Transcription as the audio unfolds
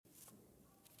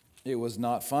It was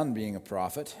not fun being a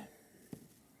prophet.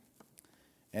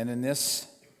 And in this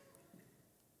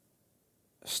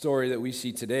story that we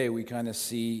see today, we kind of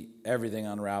see everything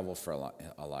unravel for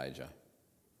Elijah.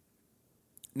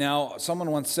 Now,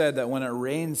 someone once said that when it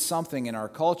rains something in our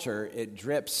culture, it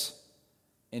drips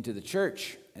into the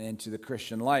church and into the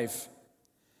Christian life.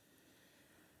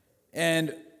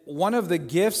 And one of the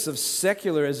gifts of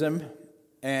secularism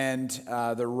and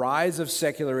the rise of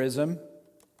secularism,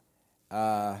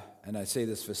 and I say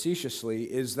this facetiously,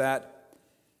 is that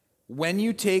when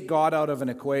you take God out of an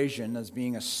equation as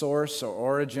being a source or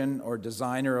origin or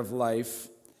designer of life,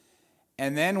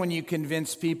 and then when you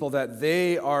convince people that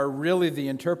they are really the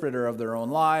interpreter of their own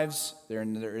lives, they're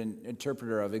an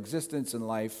interpreter of existence and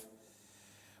life,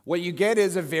 what you get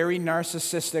is a very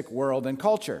narcissistic world and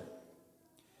culture.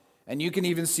 And you can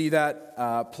even see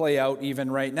that play out even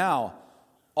right now.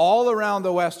 All around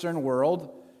the Western world,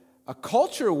 a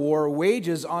culture war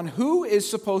wages on who is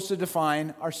supposed to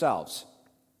define ourselves.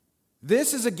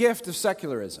 This is a gift of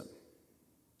secularism.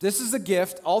 This is the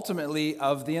gift, ultimately,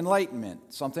 of the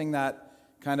Enlightenment, something that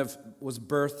kind of was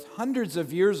birthed hundreds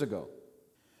of years ago.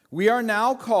 We are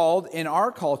now called, in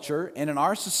our culture and in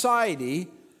our society,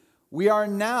 we are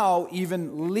now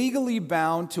even legally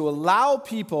bound to allow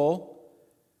people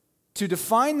to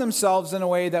define themselves in a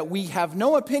way that we have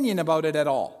no opinion about it at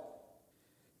all.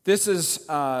 This is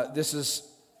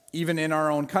even in our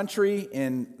own country,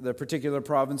 in the particular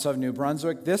province of New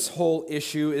Brunswick. This whole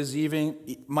issue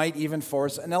might even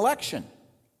force an election.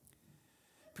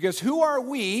 Because who are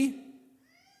we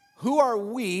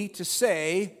to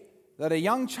say that a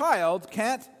young child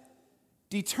can't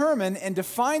determine and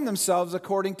define themselves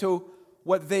according to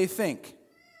what they think?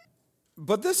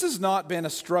 But this has not been a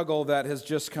struggle that has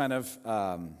just kind of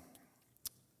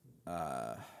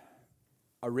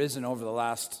arisen over the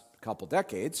last couple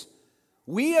decades.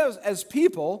 We as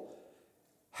people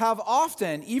have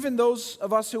often, even those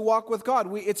of us who walk with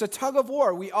God, it's a tug of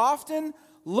war. We often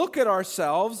look at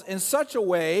ourselves in such a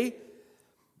way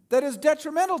that is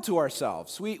detrimental to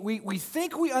ourselves. We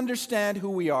think we understand who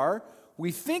we are.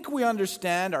 We think we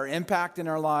understand our impact in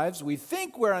our lives. We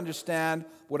think we understand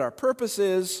what our purpose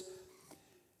is.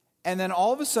 And then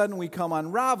all of a sudden we come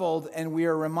unraveled and we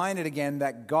are reminded again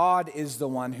that God is the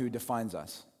one who defines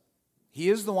us. He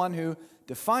is the one who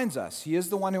defines us. He is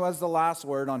the one who has the last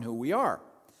word on who we are.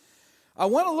 I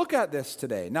want to look at this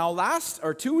today. Now,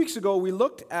 2 weeks ago, we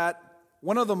looked at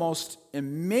one of the most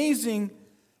amazing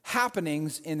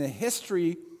happenings in the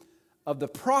history of the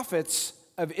prophets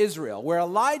of Israel, where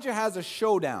Elijah has a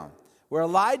showdown, where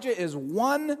Elijah is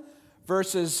 1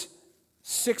 versus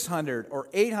 600 or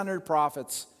 800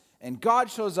 prophets, and God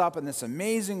shows up in this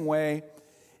amazing way,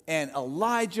 and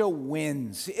Elijah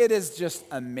wins. It is just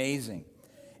amazing.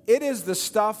 It is the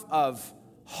stuff of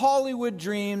Hollywood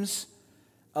dreams.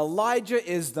 Elijah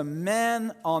is the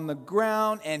man on the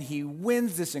ground, and he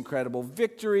wins this incredible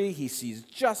victory. He sees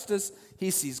justice.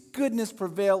 He sees goodness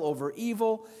prevail over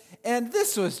evil. And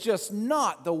this was just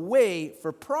not the way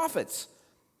for prophets.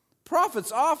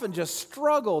 Prophets often just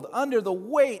struggled under the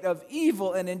weight of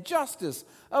evil and injustice,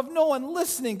 of no one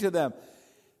listening to them.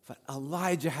 But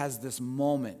Elijah has this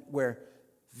moment where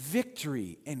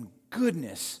victory and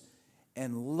goodness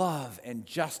and love and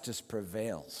justice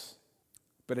prevails.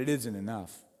 But it isn't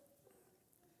enough,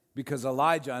 because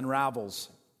Elijah unravels.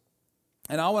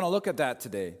 And I want to look at that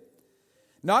today.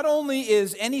 Not only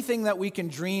is anything that we can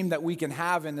dream that we can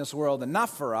have in this world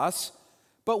enough for us,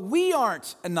 but we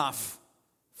aren't enough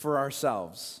for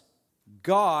ourselves.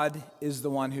 God is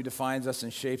the one who defines us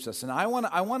and shapes us. And I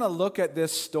want to look at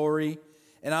this story,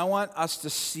 and I want us to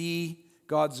see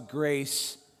God's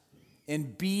grace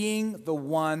in being the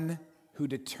one who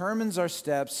determines our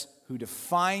steps, who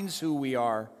defines who we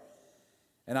are.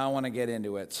 And I want to get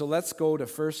into it. So let's go to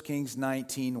 1 Kings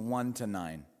 19,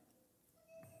 1-9.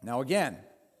 Now again,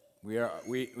 we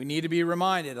need to be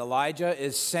reminded, Elijah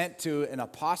is sent to an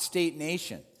apostate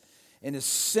nation. And his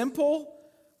simple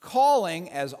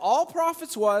calling, as all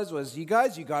prophets was, you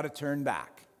guys, you got to turn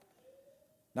back.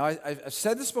 Now, I've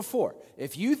said this before.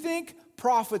 If you think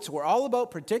prophets were all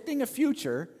about predicting a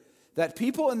future that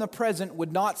people in the present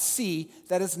would not see,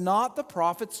 that is not the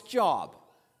prophet's job.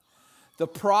 The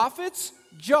prophet's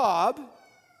job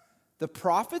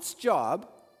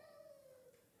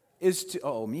is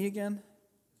to, me again?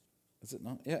 Is it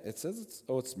not? Yeah, it says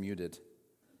it's muted.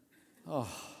 Oh,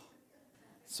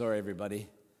 sorry everybody.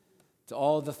 To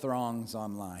all the throngs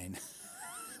online.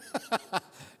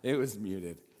 It was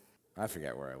muted. I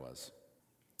forget where I was.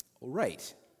 All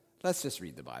right, let's just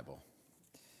read the Bible.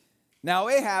 Now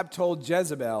Ahab told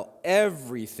Jezebel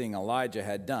everything Elijah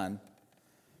had done.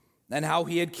 and how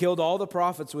he had killed all the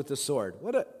prophets with the sword.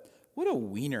 What a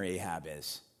wiener Ahab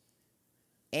is.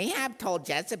 Ahab told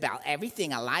Jezebel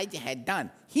everything Elijah had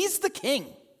done. He's the king.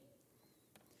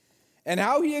 And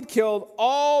how he had killed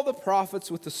all the prophets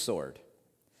with the sword.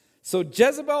 So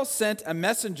Jezebel sent a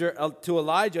messenger to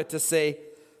Elijah to say,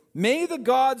 "May the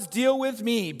gods deal with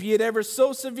me, be it ever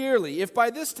so severely, if by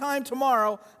this time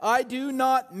tomorrow I do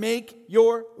not make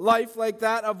your life like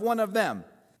that of one of them."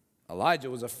 Elijah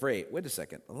was afraid. Wait a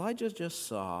second. Elijah just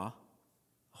saw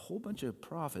a whole bunch of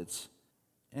prophets,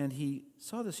 and he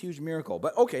saw this huge miracle.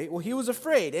 But okay, well, he was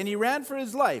afraid, and he ran for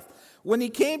his life. When he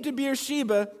came to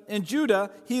Beersheba in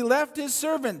Judah, he left his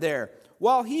servant there,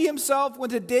 while he himself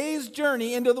went a day's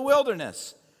journey into the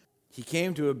wilderness. He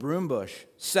came to a broom bush,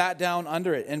 sat down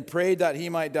under it, and prayed that he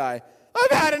might die.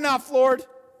 "I've had enough, Lord.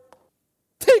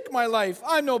 Take my life.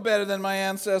 I'm no better than my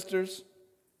ancestors."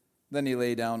 Then he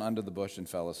lay down under the bush and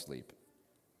fell asleep.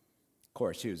 Of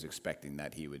course, he was expecting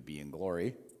that he would be in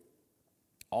glory.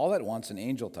 All at once an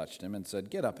angel touched him and said,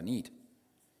 "Get up and eat."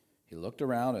 He looked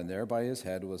around, and there by his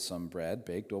head was some bread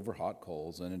baked over hot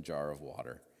coals and a jar of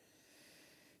water.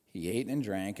 He ate and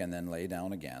drank and then lay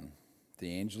down again.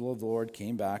 The angel of the Lord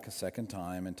came back a second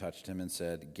time and touched him and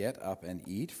said, "Get up and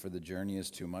eat, for the journey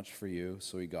is too much for you."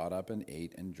 So he got up and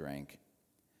ate and drank.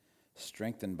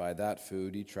 Strengthened by that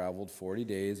food, he traveled 40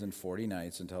 days and 40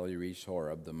 nights until he reached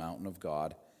Horeb, the mountain of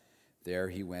God. There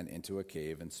he went into a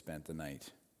cave and spent the night.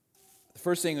 The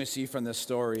first thing we see from this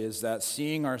story is that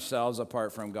seeing ourselves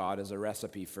apart from God is a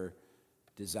recipe for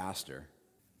disaster.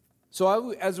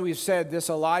 So as we've said, this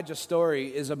Elijah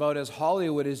story is about as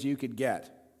Hollywood as you could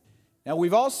get. Now,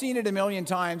 we've all seen it a million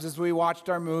times as we watched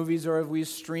our movies or if we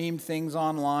streamed things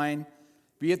online,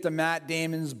 be it the Matt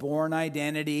Damon's Bourne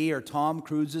Identity or Tom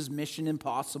Cruise's Mission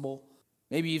Impossible.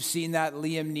 Maybe you've seen that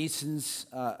Liam Neeson's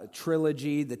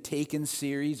trilogy, the Taken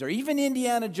series, or even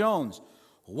Indiana Jones.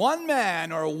 One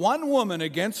man or one woman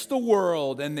against the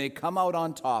world, and they come out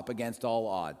on top against all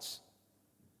odds.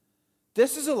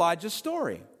 This is Elijah's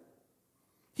story.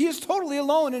 He is totally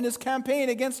alone in his campaign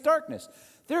against darkness.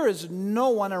 There is no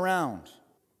one around.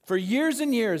 For years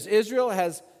and years, Israel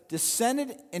has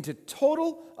descended into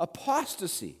total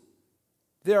apostasy.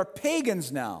 They are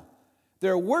pagans now.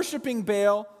 They're worshiping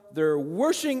Baal. They're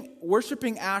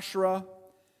worshiping Asherah.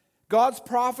 God's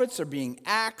prophets are being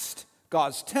axed.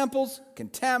 God's temples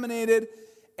contaminated.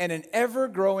 And an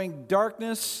ever-growing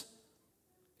darkness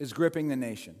is gripping the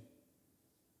nation.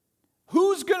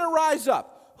 Who's going to rise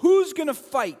up? Who's going to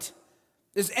fight?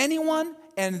 Is anyone?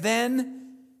 And then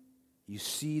you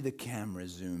see the camera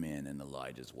zoom in and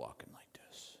Elijah's walking like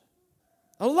this.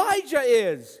 Elijah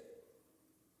is.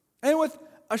 And with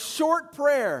a short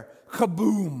prayer,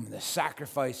 kaboom, the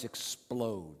sacrifice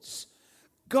explodes.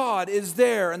 God is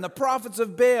there, and the prophets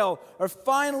of Baal are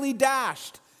finally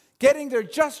dashed, getting their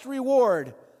just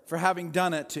reward for having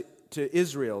done it to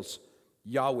Israel's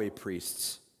Yahweh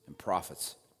priests and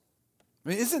prophets. I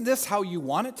mean, isn't this how you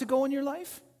want it to go in your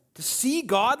life? To see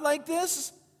God like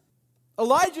this?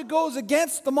 Elijah goes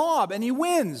against the mob, and he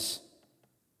wins.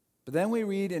 But then we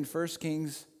read in 1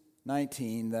 Kings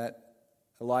 19 that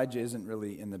Elijah isn't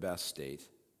really in the best state.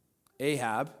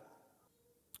 Ahab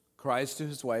cries to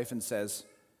his wife and says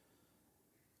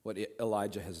what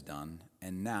Elijah has done,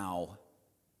 and now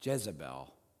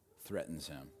Jezebel threatens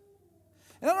him.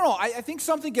 And I don't know, I think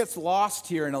something gets lost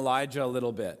here in Elijah a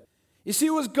little bit. You see,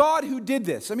 it was God who did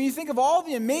this. I mean, you think of all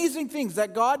the amazing things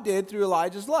that God did through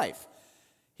Elijah's life.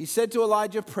 He said to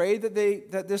Elijah, pray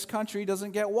that this country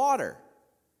doesn't get water.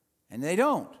 And they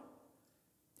don't.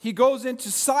 He goes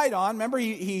into Sidon. Remember,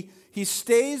 he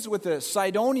stays with a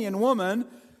Sidonian woman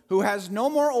who has no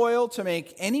more oil to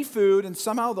make any food, and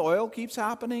somehow the oil keeps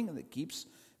happening, and it keeps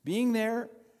being there.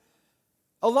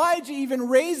 Elijah even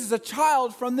raises a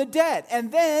child from the dead.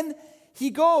 And then he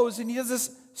goes and he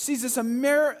sees this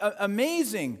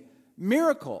amazing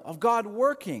miracle of God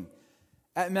working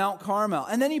at Mount Carmel.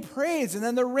 And then he prays, and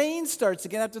then the rain starts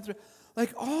again after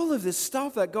like all of this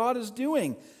stuff that God is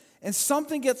doing. And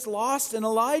something gets lost in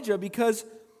Elijah because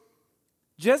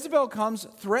Jezebel comes,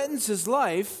 threatens his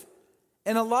life,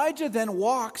 and Elijah then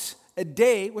walks a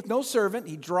day with no servant.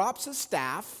 He drops his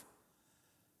staff.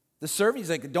 The servant, he's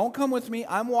like, don't come with me.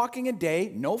 I'm walking a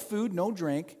day, no food, no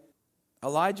drink.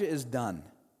 Elijah is done.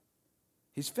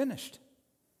 He's finished.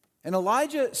 And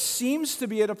Elijah seems to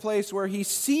be at a place where he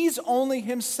sees only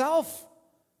himself.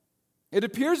 It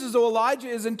appears as though Elijah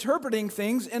is interpreting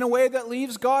things in a way that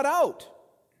leaves God out.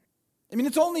 I mean,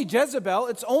 it's only Jezebel.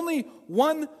 It's only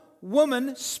one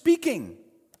woman speaking.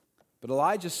 But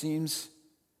Elijah seems,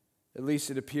 at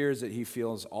least it appears that he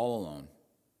feels all alone.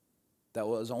 that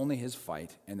was only his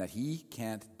fight and that he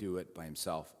can't do it by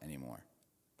himself anymore.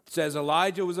 It says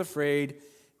Elijah was afraid,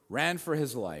 ran for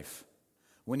his life.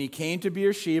 When he came to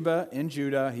Beersheba in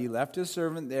Judah, he left his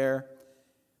servant there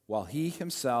while he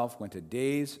himself went a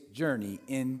day's journey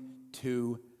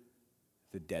into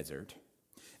the desert.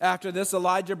 After this,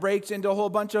 Elijah breaks into a whole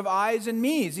bunch of I's and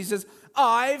me's. He says,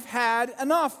 I've had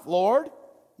enough, Lord.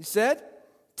 He said,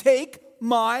 take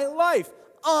my life.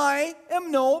 I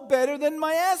am no better than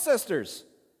my ancestors.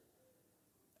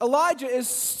 Elijah is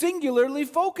singularly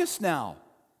focused now.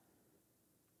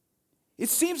 It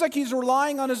seems like he's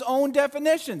relying on his own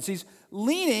definitions. He's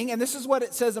leaning, and this is what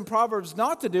it says in Proverbs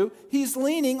not to do, he's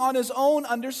leaning on his own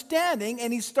understanding,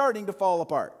 and he's starting to fall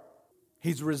apart.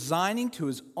 He's resigning to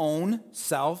his own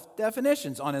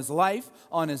self-definitions on his life,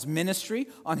 on his ministry,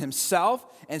 on himself,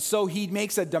 and so he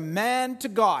makes a demand to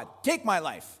God, take my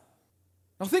life.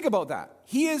 Now think about that.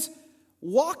 He is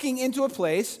walking into a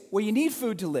place where you need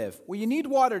food to live, where you need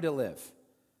water to live,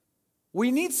 where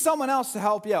you need someone else to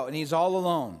help you out, and he's all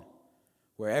alone,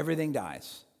 where everything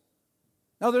dies.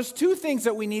 Now there's two things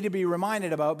that we need to be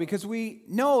reminded about, because we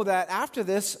know that after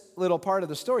this little part of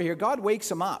the story here, God wakes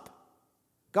him up.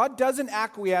 God doesn't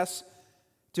acquiesce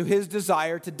to his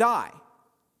desire to die.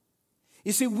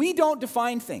 You see, we don't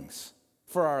define things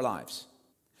for our lives.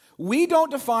 We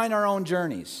don't define our own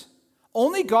journeys.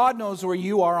 Only God knows where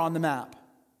you are on the map.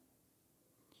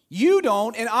 You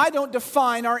don't, and I don't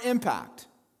define our impact.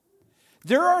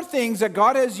 There are things that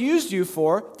God has used you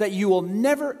for that you will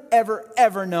never, ever,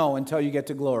 ever know until you get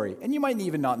to glory. And you might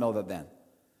even not know that then.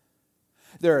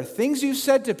 There are things you've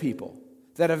said to people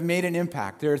that have made an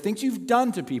impact. There are things you've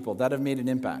done to people that have made an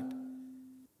impact.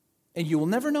 And you will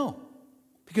never know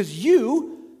because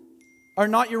you are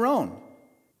not your own.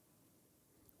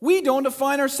 We don't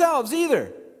define ourselves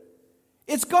either.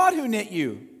 It's God who knit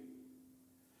you.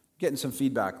 Getting some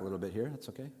feedback a little bit here. That's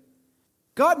okay.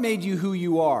 God made you who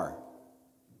you are.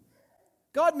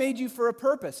 God made you for a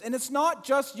purpose, and it's not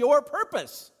just your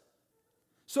purpose.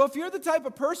 So if you're the type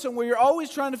of person where you're always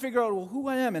trying to figure out, well, who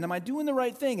I am, and am I doing the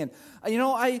right thing, and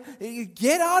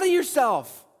get out of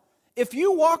yourself. If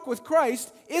you walk with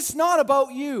Christ, it's not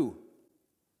about you.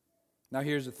 Now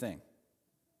here's the thing.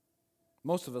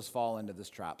 Most of us fall into this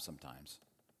trap sometimes.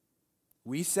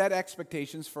 We set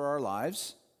expectations for our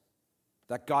lives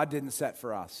that God didn't set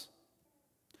for us.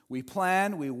 We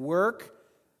plan, we work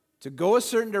to go a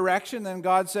certain direction, then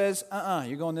God says,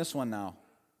 you're going this one now.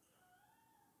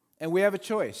 And we have a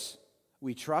choice.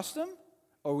 We trust him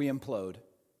or we implode.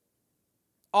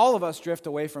 All of us drift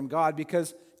away from God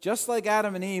because just like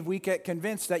Adam and Eve, we get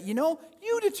convinced that, you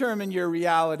determine your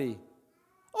reality.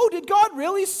 Oh, did God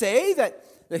really say that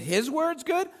his word's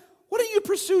good? Why don't you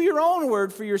pursue your own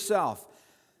word for yourself?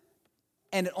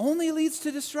 And it only leads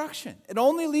to destruction. It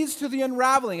only leads to the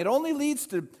unraveling. It only leads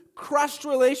to crushed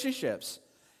relationships.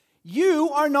 You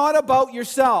are not about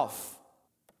yourself.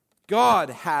 God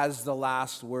has the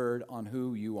last word on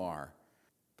who you are.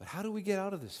 But how do we get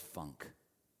out of this funk?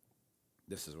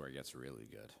 This is where it gets really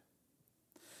good.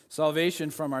 Salvation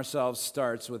from ourselves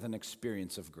starts with an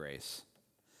experience of grace.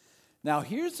 Now,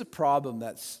 here's the problem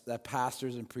that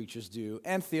pastors and preachers do,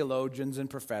 and theologians and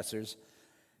professors.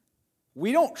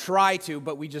 We don't try to,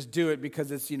 but we just do it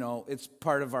because it's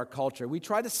part of our culture. We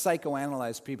try to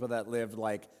psychoanalyze people that lived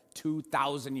like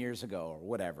 2,000 years ago or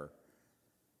whatever.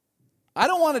 I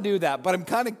don't want to do that, but I'm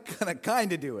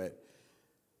kind of do it.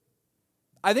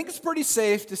 I think it's pretty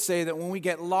safe to say that when we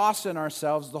get lost in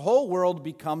ourselves, the whole world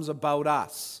becomes about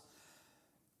us.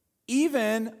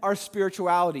 Even our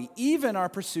spirituality, even our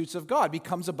pursuits of God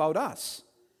becomes about us.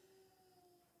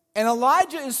 And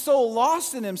Elijah is so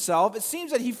lost in himself, it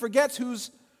seems that he forgets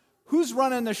who's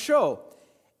running the show.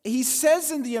 He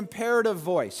says in the imperative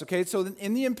voice, okay, so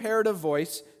in the imperative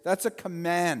voice, that's a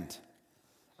command.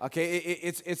 Okay,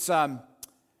 it's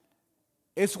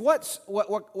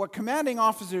what commanding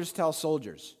officers tell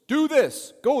soldiers. Do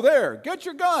this, go there, get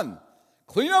your gun,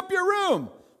 clean up your room,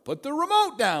 put the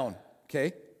remote down.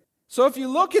 Okay, so if you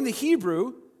look in the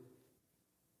Hebrew,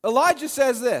 Elijah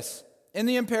says this in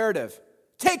the imperative.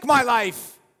 Take my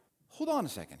life. Hold on a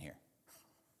second here.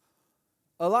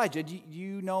 Elijah, do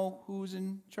you know who's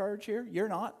in charge here? You're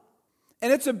not.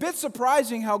 And it's a bit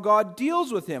surprising how God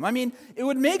deals with him. I mean, it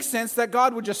would make sense that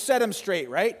God would just set him straight,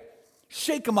 right?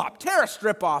 Shake him up, tear a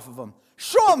strip off of him,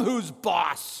 show him who's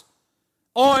boss.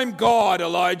 I'm God,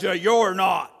 Elijah, you're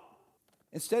not.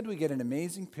 Instead, we get an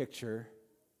amazing picture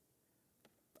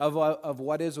of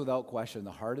what is, without question,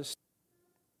 the hardest.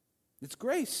 It's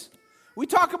grace. We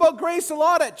talk about grace a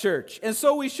lot at church, and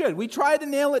so we should. We try to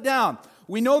nail it down.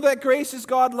 We know that grace is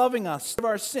God loving us of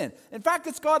our sin. In fact,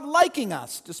 it's God liking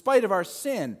us despite of our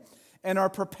sin. and our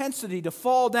propensity to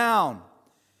fall down.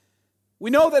 We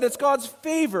know that it's God's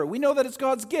favor. We know that it's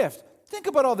God's gift. Think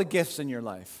about all the gifts in your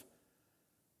life.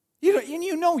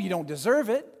 You know you don't deserve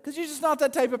it because you're just not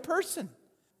that type of person.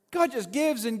 God just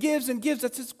gives and gives and gives.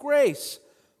 That's His grace.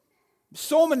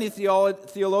 So many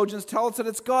theologians tell us that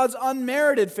it's God's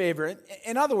unmerited favor.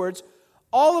 In other words,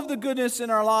 all of the goodness in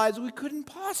our lives we couldn't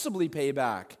possibly pay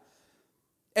back.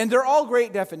 And they're all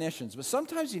great definitions, but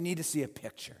sometimes you need to see a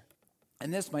picture.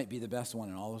 And this might be the best one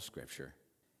in all of Scripture.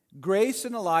 Grace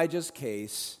in Elijah's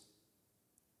case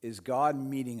is God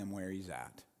meeting him where he's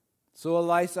at. So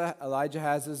Elijah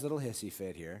has his little hissy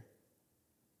fit here.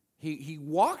 He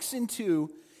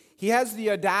has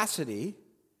the audacity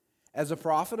as a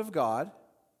prophet of God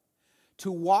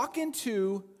to walk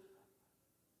into,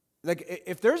 like,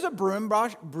 if there's a broom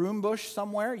bush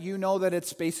somewhere, you know that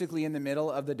it's basically in the middle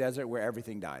of the desert where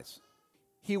everything dies.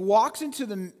 He walks into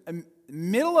the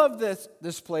middle of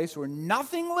this place where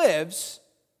nothing lives,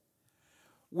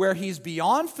 where he's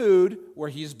beyond food, where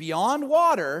he's beyond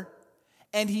water,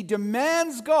 and he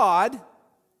demands God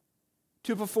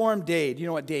to perform Dade. You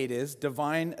know what Dade is?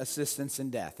 Divine assistance in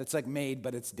death. It's like Maid,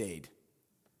 but it's Dade.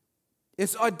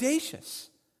 It's audacious.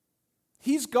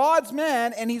 He's God's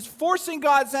man, and he's forcing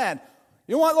God's hand.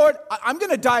 You know what, Lord? I'm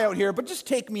going to die out here, but just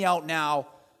take me out now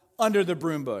under the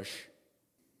broom bush.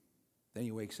 Then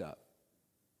he wakes up.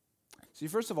 See,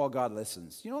 first of all, God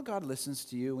listens. You know God listens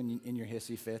to you in your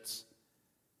hissy fits?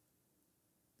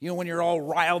 You know, when you're all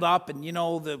riled up and, you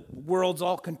know, the world's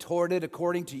all contorted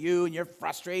according to you and you're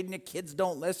frustrated and the kids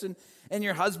don't listen and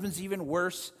your husband's even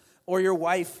worse or your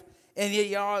wife and,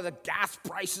 you know, the gas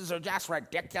prices are just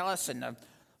ridiculous and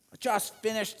just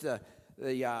finished the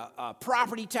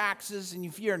property taxes, and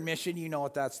if you're in Mission, you know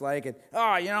what that's like. And,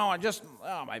 I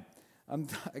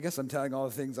guess I'm telling all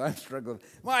the things I'm struggling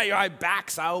with. My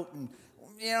back's out and,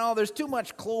 you know, there's too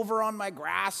much clover on my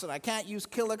grass and I can't use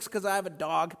Killix because I have a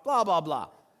dog, blah, blah, blah.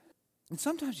 And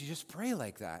sometimes you just pray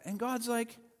like that. And God's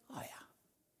like, oh yeah.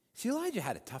 See, Elijah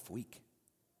had a tough week.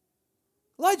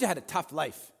 Elijah had a tough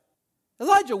life.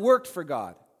 Elijah worked for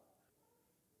God.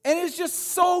 And he was just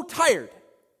so tired.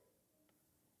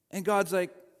 And God's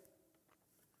like,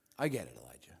 I get it,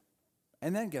 Elijah.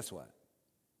 And then guess what?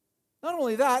 Not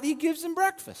only that, he gives him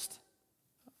breakfast.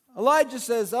 Elijah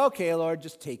says, okay, Lord,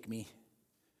 just take me.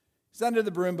 He's under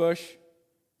the broom bush.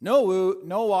 No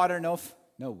water, no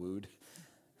wood.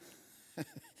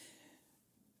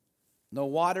 No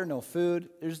water, no food.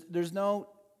 There's no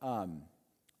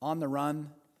on the run,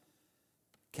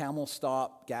 camel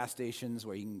stop gas stations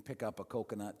where you can pick up a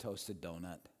coconut toasted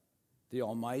donut. The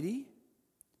Almighty,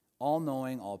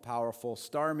 all-knowing, all-powerful,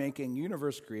 star-making,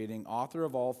 universe-creating, author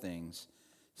of all things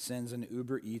sends an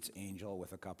Uber Eats angel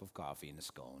with a cup of coffee and a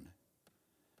scone,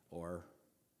 or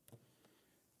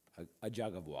a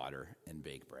jug of water and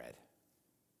baked bread.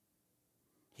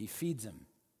 He feeds him.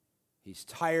 He's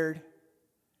tired.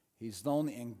 He's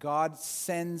lonely, and God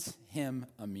sends him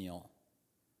a meal.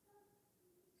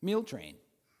 Meal train.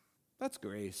 That's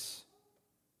grace.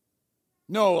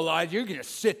 No, Elijah, you're going to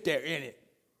sit there in it.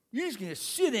 You're just going to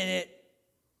sit in it.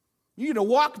 You're going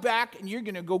to walk back, and you're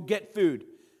going to go get food.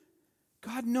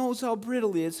 God knows how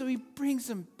brittle he is, so he brings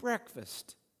him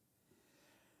breakfast.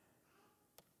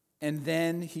 And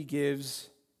then he gives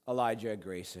Elijah a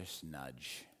gracious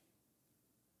nudge.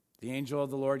 The angel of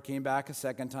the Lord came back a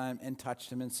second time and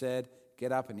touched him and said,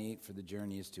 get up and eat, for the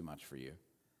journey is too much for you.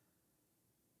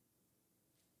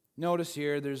 Notice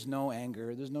here, there's no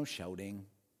anger, there's no shouting,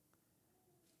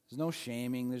 there's no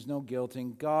shaming, there's no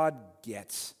guilting. God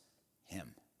gets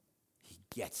him. He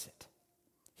gets it.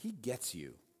 He gets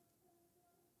you.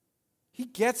 He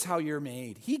gets how you're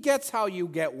made. He gets how you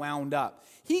get wound up.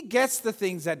 He gets the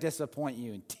things that disappoint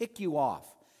you and tick you off.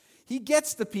 He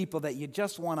gets the people that you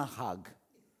just want to hug.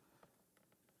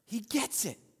 He gets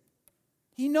it.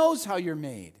 He knows how you're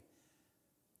made.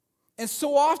 And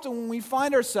so often when we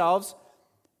find ourselves,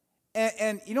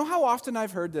 and you know how often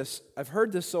I've heard this? I've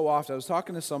heard this so often. I was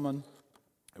talking to someone,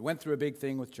 I went through a big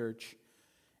thing with church,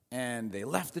 and they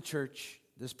left the church,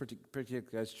 this particular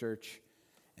guy's church,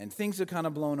 and things had kind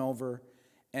of blown over.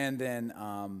 And then,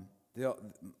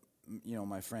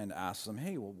 my friend asks them,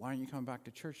 hey, well, why aren't you coming back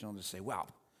to church? And I'll just say, well,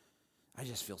 I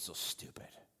just feel so stupid.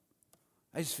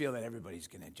 I just feel that everybody's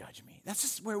going to judge me. That's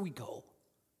just where we go.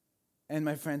 And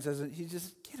my friend says, he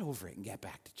just get over it and get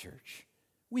back to church.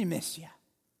 We miss you.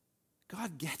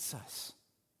 God gets us.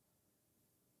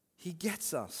 He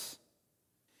gets us.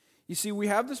 You see, we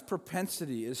have this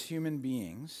propensity as human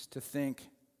beings to think,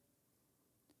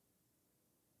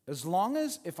 as long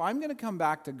as, if I'm going to come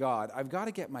back to God, I've got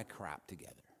to get my crap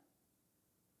together.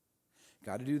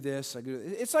 Got to do this.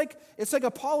 It's like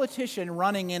a politician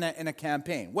running in a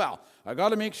campaign. Well, I got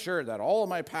to make sure that all of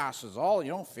my past is all,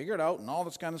 figured out and all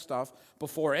this kind of stuff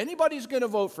before anybody's going to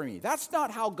vote for me. That's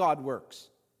not how God works.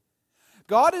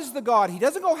 God is the God. He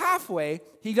doesn't go halfway.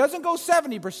 He doesn't go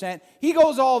 70%. He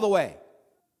goes all the way.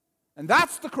 And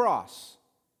that's the cross.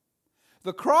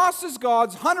 The cross is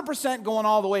God's 100% going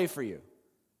all the way for you.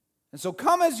 And so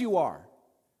come as you are.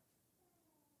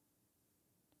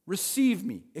 Receive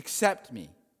me, accept me.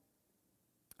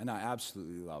 And I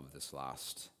absolutely love this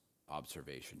last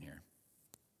observation here.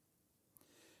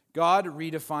 God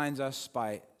redefines us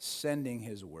by sending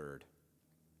his word.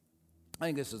 I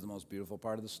think this is the most beautiful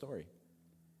part of the story.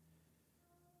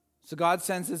 So God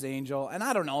sends his angel, and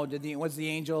I don't know, was the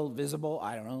angel visible?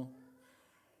 I don't know.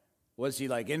 Was he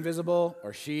like invisible,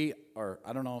 or she, or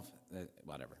I don't know,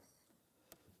 whatever.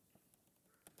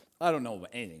 I don't know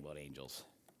anything about angels.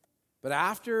 But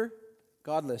after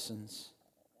God listens,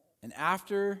 and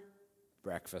after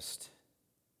breakfast,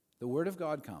 the word of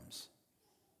God comes.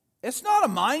 It's not a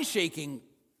mind-shaking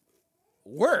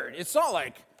word. It's not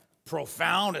like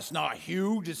profound. It's not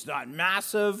huge. It's not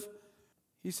massive.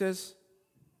 The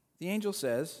angel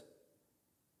says,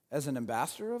 as an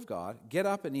ambassador of God, get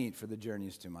up and eat, for the journey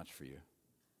is too much for you.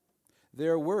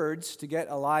 Their words to get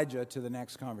Elijah to the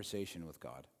next conversation with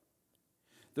God.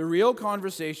 The real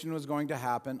conversation was going to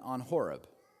happen on Horeb.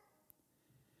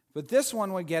 But this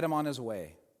one would get him on his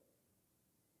way.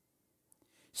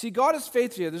 See, God is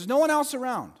faithful here. There's no one else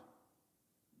around.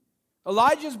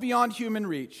 Elijah's beyond human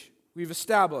reach. We've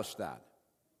established that.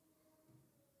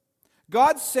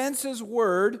 God sends his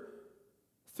word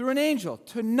through an angel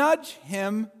to nudge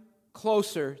him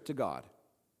closer to God.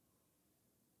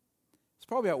 It's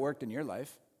probably how it worked in your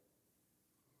life.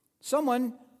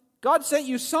 God sent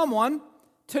you someone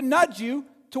to nudge you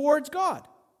towards God.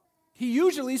 He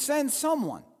usually sends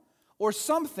someone or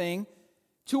something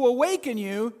to awaken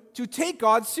you to take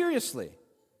God seriously.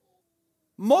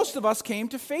 Most of us came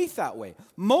to faith that way.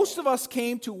 Most of us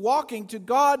came to walking to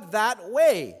God that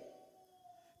way.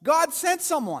 God sent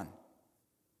someone.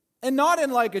 And not in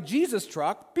like a Jesus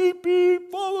truck, beep,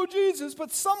 beep, follow Jesus,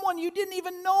 but someone you didn't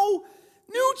even know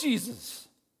knew Jesus.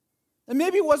 And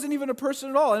maybe it wasn't even a person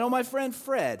at all. I know my friend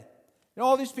Fred.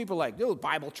 All these people like, those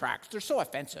Bible tracts, they're so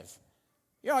offensive.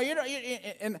 You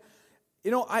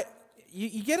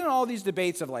get in all these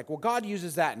debates of like, well, God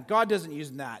uses that, and God doesn't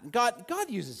use that, and God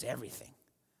uses everything.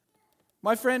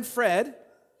 My friend Fred,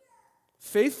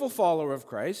 faithful follower of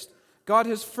Christ, got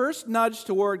his first nudge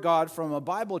toward God from a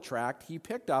Bible tract he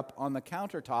picked up on the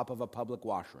countertop of a public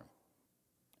washroom.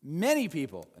 Many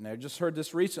people, and I just heard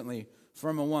this recently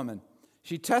from a woman,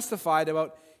 she testified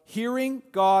about hearing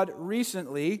God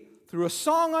recently through a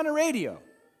song on a radio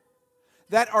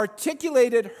that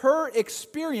articulated her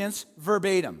experience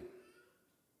verbatim,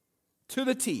 to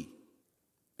the T,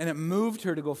 and it moved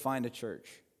her to go find a church.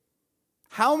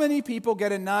 How many people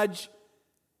get a nudge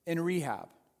in rehab?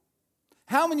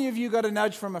 How many of you got a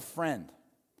nudge from a friend?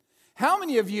 How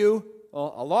many of you,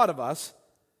 well, a lot of us,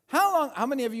 how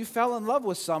many of you fell in love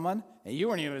with someone and you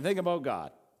weren't even thinking about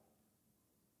God?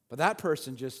 But that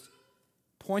person just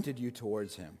pointed you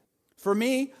towards him. For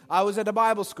me, I was at a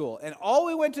Bible school, and all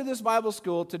we went to this Bible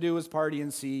school to do was party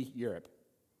and see Europe.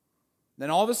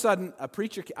 Then all of a sudden, a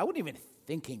preacher, I wasn't even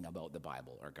thinking about the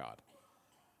Bible or God.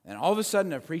 And all of a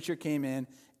sudden, a preacher came in,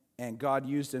 and God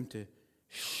used him to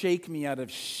shake me out of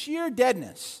sheer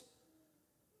deadness.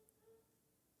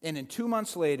 And then 2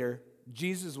 months later,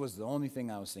 Jesus was the only thing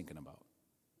I was thinking about.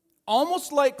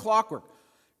 Almost like clockwork.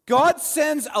 God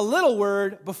sends a little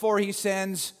word before he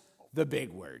sends the big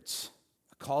words.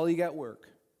 A colleague at work.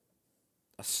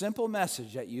 A simple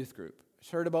message at youth group.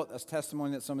 I heard about this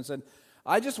testimony that someone said,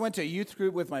 I just went to a youth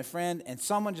group with my friend and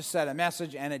someone just said a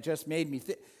message and it just made me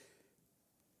think.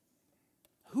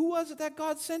 Who was it that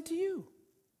God sent to you?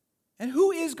 And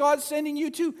who is God sending you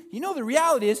to? The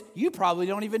reality is you probably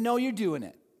don't even know you're doing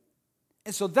it.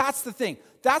 And so that's the thing.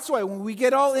 That's why when we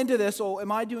get all into this, oh,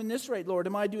 am I doing this right, Lord?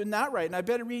 Am I doing that right? And I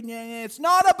better read, it's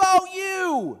not about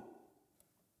you.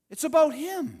 It's about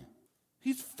him.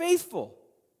 He's faithful.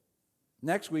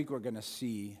 Next week, we're going to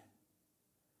see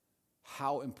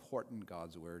how important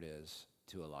God's word is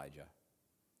to Elijah.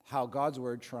 How God's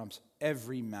word trumps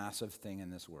every massive thing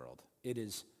in this world. It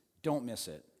is, don't miss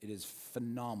it. It is a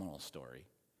phenomenal story.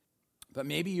 But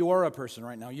maybe you're a person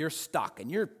right now, you're stuck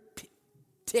and you're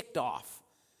ticked off.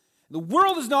 The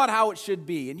world is not how it should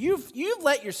be, and you've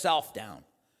let yourself down.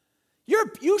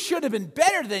 You should have been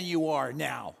better than you are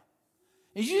now.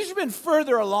 And you should have been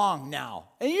further along now.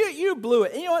 And you blew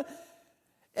it. And you know what?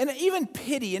 And even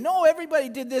pity, and everybody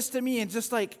did this to me, and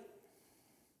just like,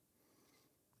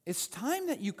 It's time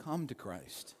that you come to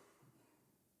Christ.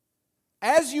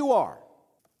 As you are.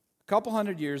 A couple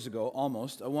hundred years ago,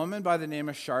 almost, a woman by the name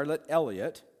of Charlotte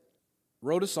Elliott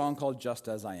wrote a song called Just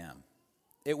As I Am.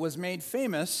 It was made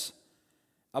famous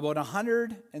about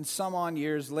 100 and some on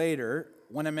years later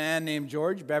when a man named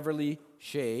George Beverly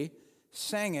Shea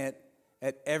sang it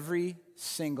at every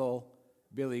single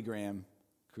Billy Graham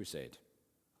crusade.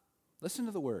 Listen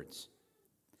to the words.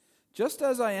 Just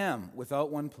as I am,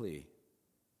 without one plea,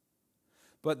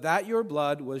 but that your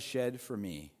blood was shed for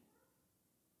me,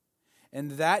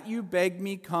 and that you begged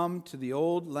me come to the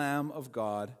old Lamb of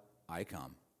God, I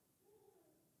come.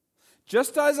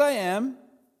 Just as I am,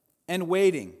 and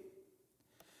waiting,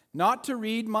 not to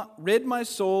rid my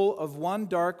soul of one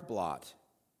dark blot,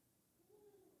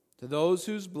 to those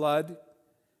whose blood,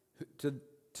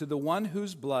 to the one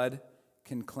whose blood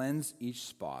can cleanse each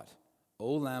spot.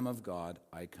 O Lamb of God,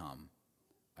 I come,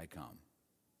 I come.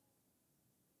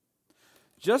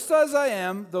 Just as I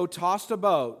am, though tossed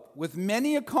about with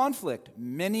many a conflict,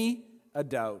 many a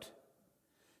doubt,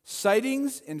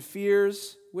 sightings and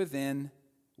fears within,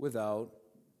 without,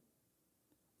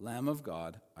 Lamb of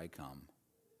God, I come,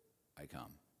 I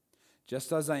come.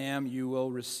 Just as I am, you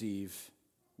will receive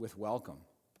with welcome,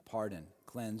 pardon,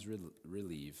 cleanse,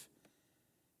 relieve.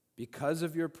 Because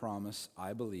of your promise,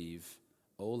 I believe,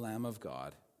 O Lamb of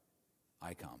God,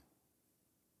 I come.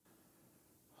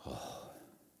 Oh.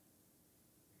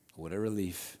 What a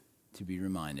relief to be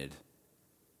reminded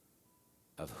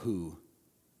of who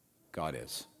God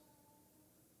is.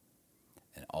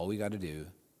 And all we got to do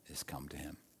is come to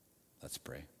him. Let's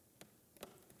pray.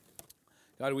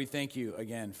 God, we thank you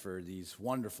again for these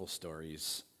wonderful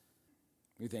stories.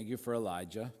 We thank you for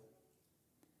Elijah.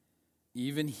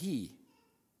 Even he,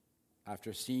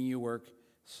 after seeing you work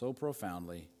so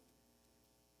profoundly,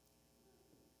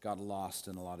 got lost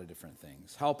in a lot of different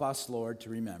things. Help us, Lord, to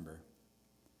remember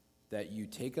that you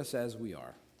take us as we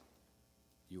are.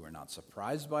 You are not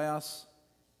surprised by us,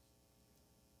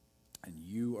 and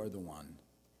you are the one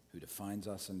who defines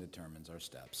us and determines our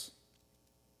steps.